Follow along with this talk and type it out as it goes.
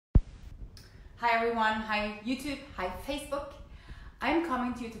Hi everyone, hi YouTube, hi Facebook. I'm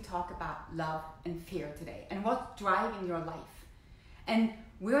coming to you to talk about love and fear today and what's driving your life and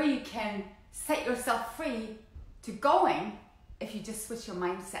where you can set yourself free to going if you just switch your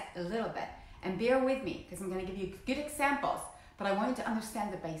mindset a little bit. And bear with me because I'm going to give you good examples, but I want you to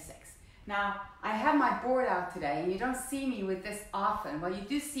understand the basics. Now, I have my board out today and you don't see me with this often. Well, you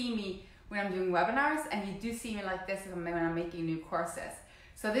do see me when I'm doing webinars and you do see me like this when I'm making new courses.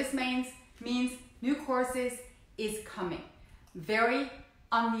 So this means new courses is coming. Very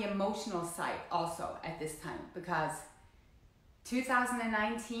on the emotional side also at this time, because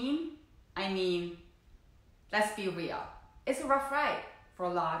 2019, I mean, let's be real, it's a rough ride for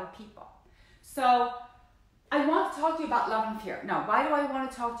a lot of people. So I want to talk to you about love and fear. Now, why do I want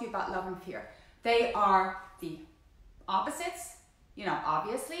to talk to you about love and fear? They are the opposites, you know,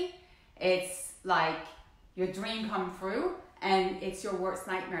 obviously. It's like your dream come true and it's your worst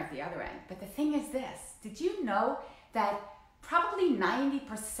nightmare at the other end. But the thing is this, did you know that probably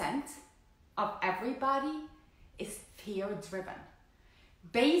 90% of everybody is fear-driven?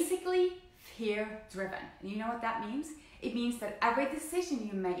 Basically, fear-driven. And you know what that means? It means that every decision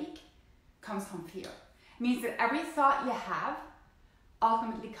you make comes from fear. It means that every thought you have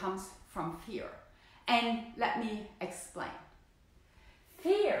ultimately comes from fear. And let me explain.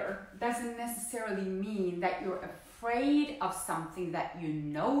 Fear doesn't necessarily mean that you're afraid of something that you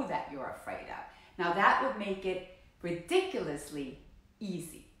know that you're afraid of. Now that would make it ridiculously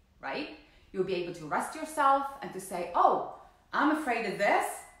easy, right? You'll be able to rest yourself and to say, oh, I'm afraid of this.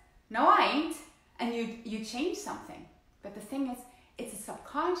 No, I ain't. And you change something. But the thing is, it's a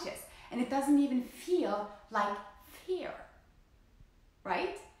subconscious and it doesn't even feel like fear,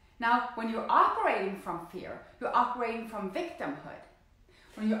 right? Now, when you're operating from fear, you're operating from victimhood.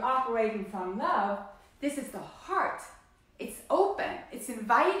 When you're operating from love, this is the heart. It's open, it's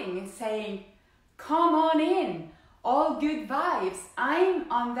inviting, it's saying, come on in, all good vibes.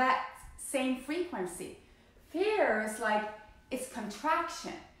 I'm on that same frequency. Fear is like, it's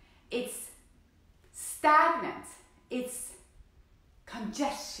contraction, it's stagnant, it's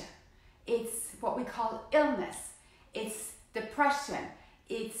congestion, it's what we call illness, it's depression,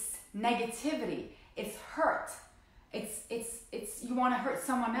 it's negativity, it's hurt. It's you want to hurt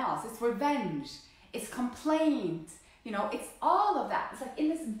someone else. It's revenge. It's complaint. You know, it's all of that. It's like in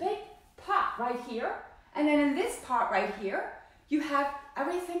this big pot right here, and then in this part right here, you have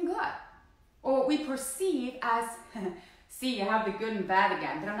everything good, or what we perceive as. See, you have the good and bad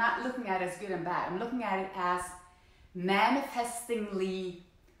again, but I'm not looking at it as good and bad. I'm looking at it as manifestingly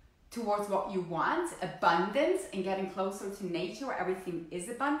towards what you want, abundance, and getting closer to nature where everything is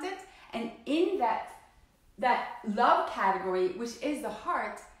abundant, and in that love category, which is the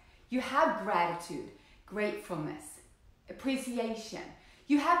heart, you have gratitude, gratefulness, appreciation.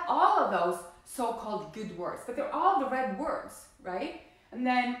 You have all of those so-called good words, but they're all the red words, right? And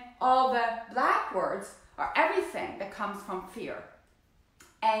then all the black words are everything that comes from fear,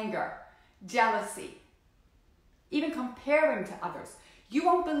 anger, jealousy, even comparing to others. You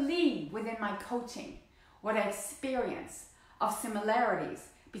won't believe within my coaching what I experience of similarities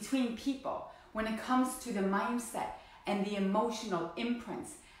between people when it comes to the mindset and the emotional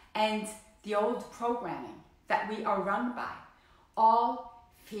imprints and the old programming that we are run by, all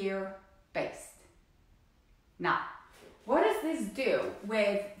fear-based. Now, what does this do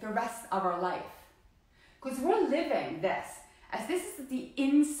with the rest of our life? Because we're living this, as this is the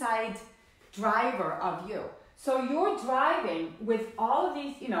inside driver of you. So you're driving with all of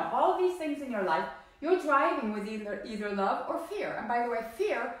these, you know, all of these things in your life, you're driving with either love or fear. And by the way,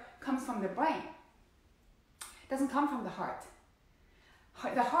 fear comes from the brain. It doesn't come from the heart.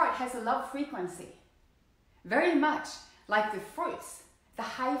 The heart has a love frequency, very much like the fruits, the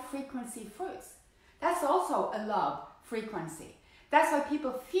high frequency fruits. That's also a love frequency. That's why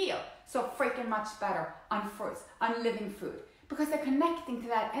people feel so freaking much better on fruits, on living food, because they're connecting to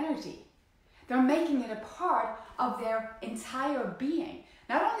that energy. They're making it a part of their entire being,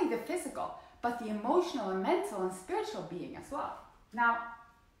 not only the physical, but the emotional and mental and spiritual being as well. Now,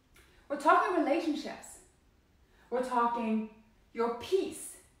 we're talking relationships. We're talking your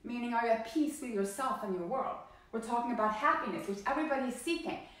peace, meaning are you at peace with yourself and your world. We're talking about happiness, which everybody's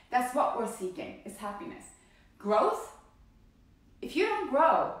seeking. That's what we're seeking, is happiness. Growth, if you don't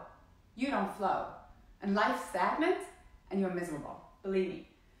grow, you don't flow. And life's stagnant and you're miserable, believe me.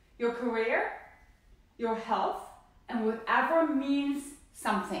 Your career, your health, and whatever means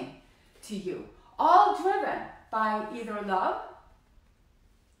something to you, all driven by either love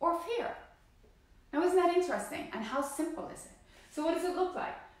or fear. Now, isn't that interesting? And how simple is it? So what does it look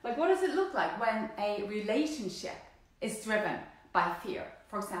like? Like, what does it look like when a relationship is driven by fear,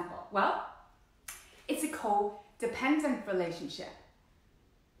 for example? Well, It's a codependent relationship,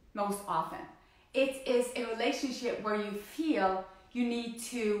 most often. It is a relationship where you feel you need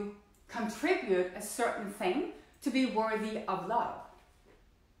to contribute a certain thing to be worthy of love.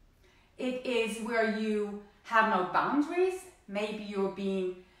 It is where you have no boundaries. Maybe you're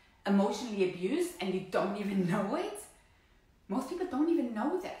being emotionally abused and you don't even know it. Most people don't even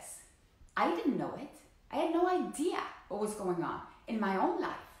know this. I didn't know it. I had no idea what was going on in my own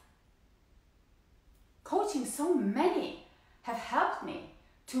life. Coaching so many have helped me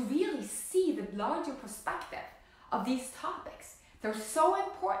to really see the larger perspective of these topics. They're so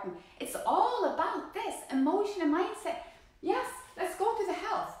important. It's all about this, emotion and mindset. Yes, let's go to the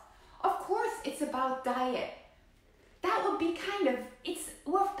health. Of course, it's about diet. That would be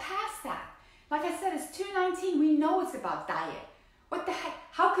we're past that. Like I said, it's 2019, we know it's about diet. What the heck,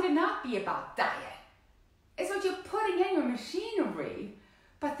 how could it not be about diet? It's what you're putting in your machinery,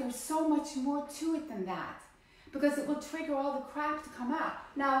 but there's so much more to it than that, because it will trigger all the crap to come out.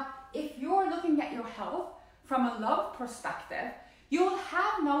 Now, if you're looking at your health from a love perspective, you'll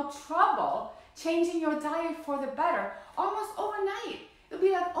have no trouble changing your diet for the better almost overnight. It'll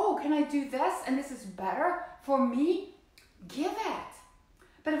be like, oh, can I do this and this is better for me? Give it.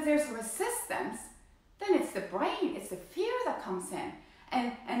 But if there's resistance, then it's the brain, it's the fear that comes in,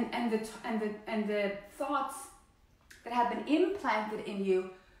 and the thoughts that have been implanted in you.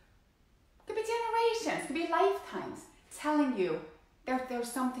 Could be generations, could be lifetimes, telling you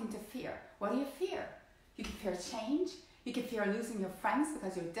there's something to fear. What do you fear? You can fear change. You can fear losing your friends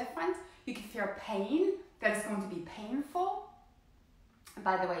because you're different. You can fear pain, that it's going to be painful. And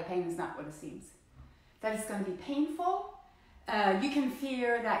by the way, pain is not what it seems. That it's going to be painful. You can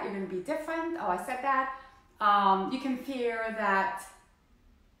fear that you're going to be different. Oh, I said that. You can fear that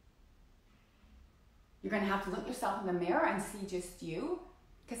you're going to have to look yourself in the mirror and see just you,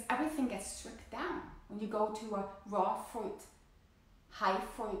 because everything gets stripped down when you go to a raw fruit, high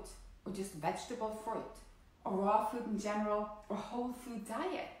fruit, or just vegetable fruit, or raw food in general, or whole food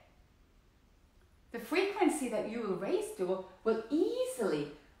diet. The frequency that you will raise to will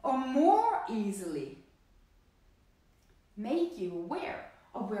easily, or more easily, make you aware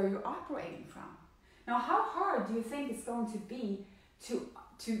of where you're operating from. Now, how hard do you think it's going to be to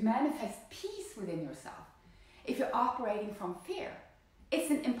manifest peace within yourself if you're operating from fear? It's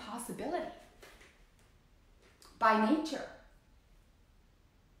an impossibility by nature.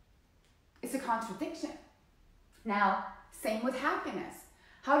 It's a contradiction. Now, same with happiness.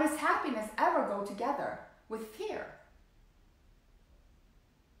 How does happiness ever go together with fear?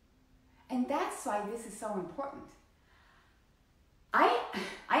 And that's why this is so important.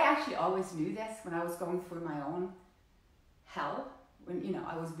 I actually always knew this when I was going through my own hell. When,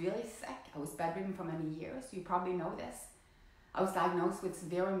 I was really sick. I was bedridden for many years. You probably know this. I was diagnosed with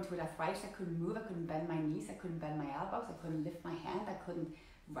severe rheumatoid arthritis. I couldn't move. I couldn't bend my knees. I couldn't bend my elbows. I couldn't lift my hand. I couldn't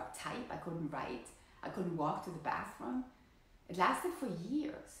type. I couldn't write. I couldn't walk to the bathroom. It lasted for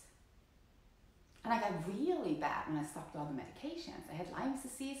years. And I got really bad when I stopped all the medications. I had Lyme's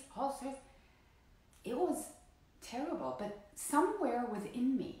disease, ulcers. It was terrible, but somewhere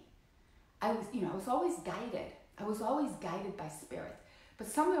within me, I was always guided. I was always guided by spirit. But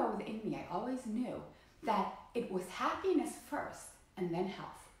somewhere within me, I always knew that it was happiness first and then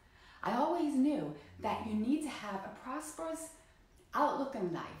health. I always knew that you need to have a prosperous outlook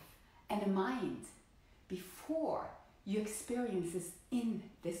in life and a mind before you experience this in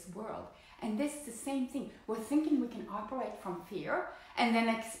this world. And this is the same thing. We're thinking we can operate from fear and then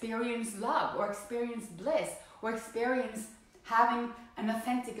experience love or experience bliss or experience having an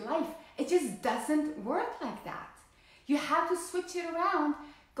authentic life. It just doesn't work like that. You have to switch it around,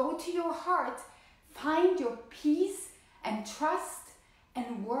 go to your heart, find your peace and trust,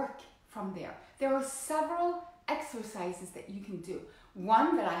 and work from there. There are several exercises that you can do.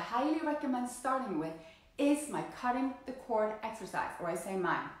 One that I highly recommend starting with is my cutting the cord exercise, or I say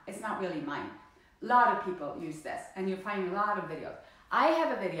mine. It's not really mine. A lot of people use this, and you'll find a lot of videos. I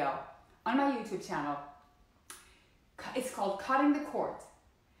have a video on my YouTube channel. It's called Cutting the Cord,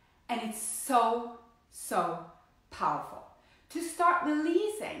 and it's so powerful to start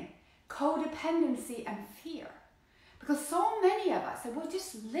releasing codependency and fear, because so many of us, we're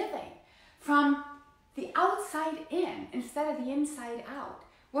just living from the outside in instead of the inside out.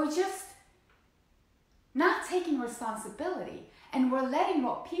 We're just not taking responsibility, and we're letting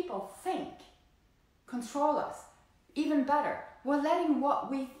what people think control us. Even better, we're letting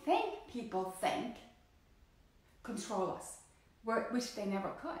what we think people think control us, which they never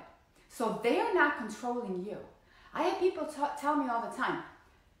could. So they're not controlling you. I have people tell me all the time,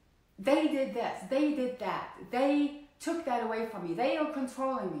 they did this, they did that, they took that away from me, they are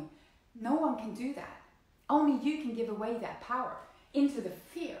controlling me. No one can do that. Only you can give away that power into the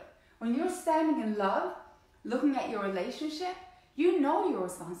fear. When you're standing in love, looking at your relationship, you know your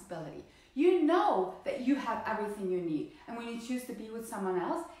responsibility. You know that you have everything you need. And when you choose to be with someone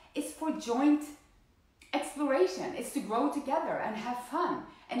else, it's for joint exploration. It's to grow together and have fun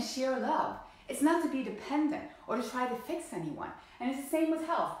and share love. It's not to be dependent or to try to fix anyone. And it's the same with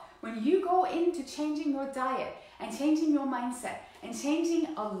health. When you go into changing your diet and changing your mindset and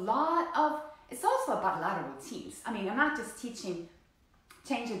changing a lot of, it's also about a lot of routines. I mean, I'm not just teaching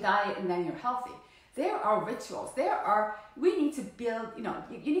change your diet and then you're healthy. There are rituals. We need to build,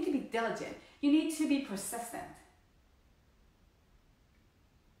 you need to be diligent. You need to be persistent.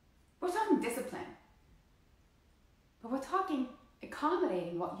 We're talking discipline. But we're talking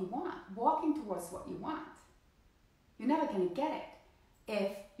accommodating what you want, walking towards what you want. You're never going to get it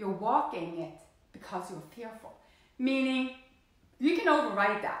if you're walking it because you're fearful. Meaning, you can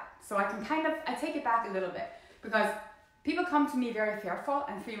override that. So I take it back a little bit, because people come to me very fearful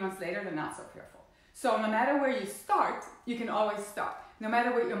and 3 months later they're not so fearful. So no matter where you start, you can always start. No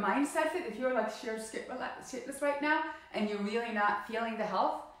matter what your mindset is, if you're like shitless right now and you're really not feeling the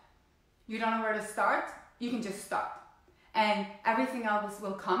health, you don't know where to start, you can just start. And everything else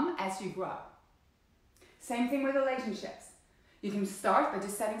will come as you grow. Same thing with relationships. You can start by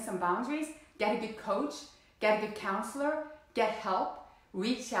just setting some boundaries, get a good coach, get a good counselor, get help,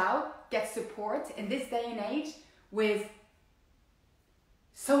 reach out, get support. In this day and age, with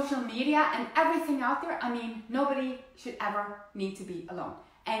social media and everything out there, I mean, nobody should ever need to be alone.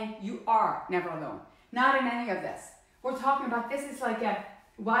 And you are never alone. Not in any of this. We're talking about, this is like a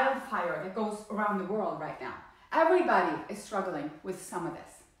wildfire that goes around the world right now. Everybody is struggling with some of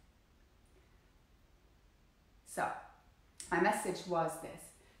this. So, my message was this: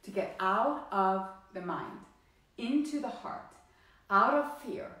 to get out of the mind, into the heart, out of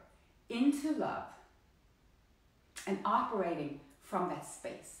fear, into love, and operating from that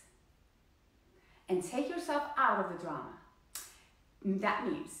space. And take yourself out of the drama. That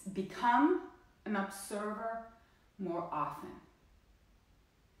means become an observer more often.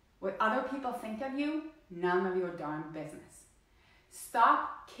 What other people think of you, none of your darn business.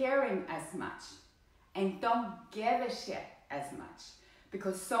 Stop caring as much and don't give a shit as much,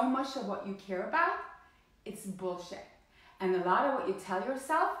 because so much of what you care about, it's bullshit. And a lot of what you tell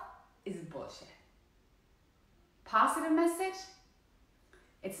yourself is bullshit. Positive message,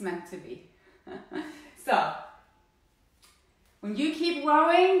 it's meant to be. So, when you keep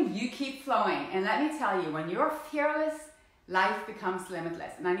growing, you keep flowing. And let me tell you, when you're fearless, life becomes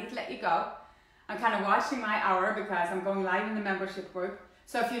limitless. And I need to let you go. I'm kind of watching my hour because I'm going live in the membership group.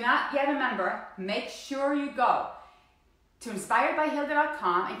 So if you're not yet a member, make sure you go to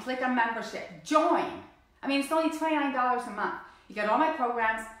InspiredByHilde.com and click on membership. Join. I mean, it's only $29 a month. You get all my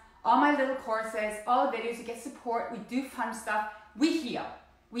programs, all my little courses, all the videos. You get support. We do fun stuff. We heal.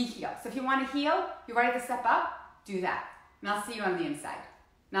 We heal. So if you want to heal, you're ready to step up, do that. And I'll see you on the inside.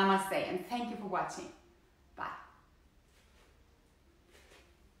 Namaste, and thank you for watching.